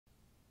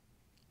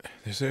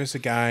there's a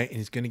guy, and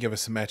he's going to give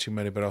us some matching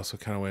money, but also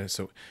kind of way.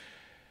 So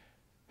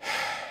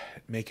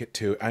make it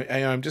to.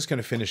 I'm just going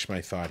to finish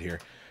my thought here.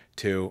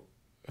 To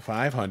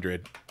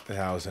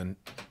 500,000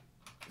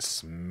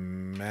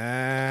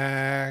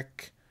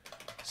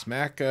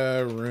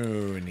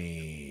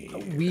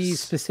 smackaroonies. We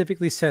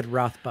specifically said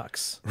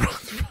Rothbucks.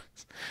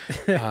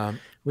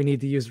 We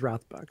need to use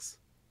Rothbucks.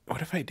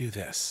 What if I do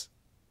this?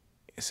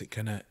 Is it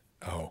gonna?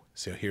 Oh,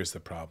 so here's the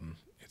problem.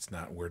 It's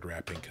not word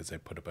wrapping because I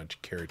put a bunch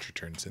of carriage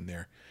returns in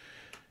there.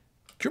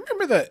 Do you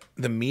remember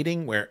the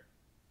meeting where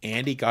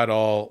Andy got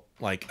all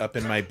like up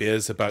in my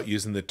biz about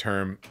using the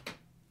term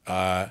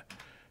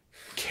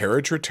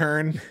carriage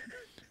return?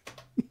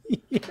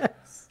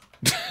 Yes.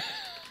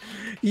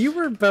 You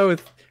were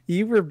both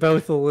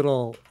a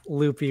little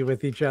loopy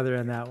with each other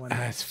in that one.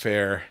 That's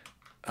fair.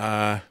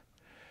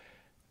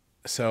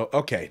 So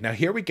okay, now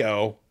here we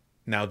go.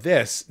 Now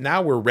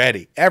we're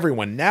ready.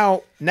 Everyone,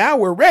 now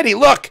we're ready.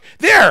 Look,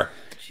 there.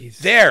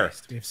 Jesus there.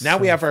 Christ, now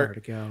so we have far our to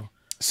go.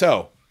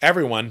 So,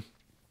 everyone,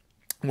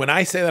 when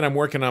I say that I'm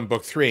working on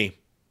book 3,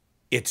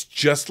 it's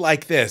just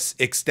like this,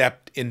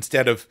 except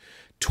instead of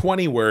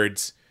 20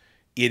 words,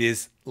 it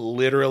is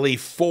literally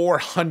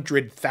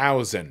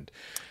 400,000.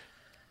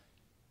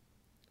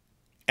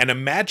 And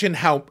imagine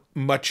how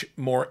much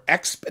more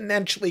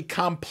exponentially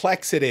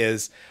complex it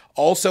is.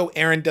 Also,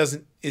 Aaron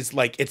is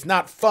like, it's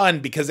not fun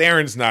because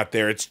Aaron's not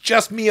there. It's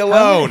just me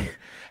alone.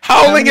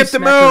 Howling at the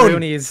moon.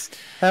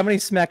 How many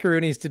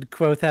smackaroonies did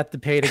Quoth have to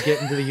pay to get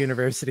into the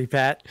university,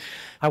 Pat?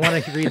 I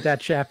want to read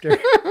that chapter.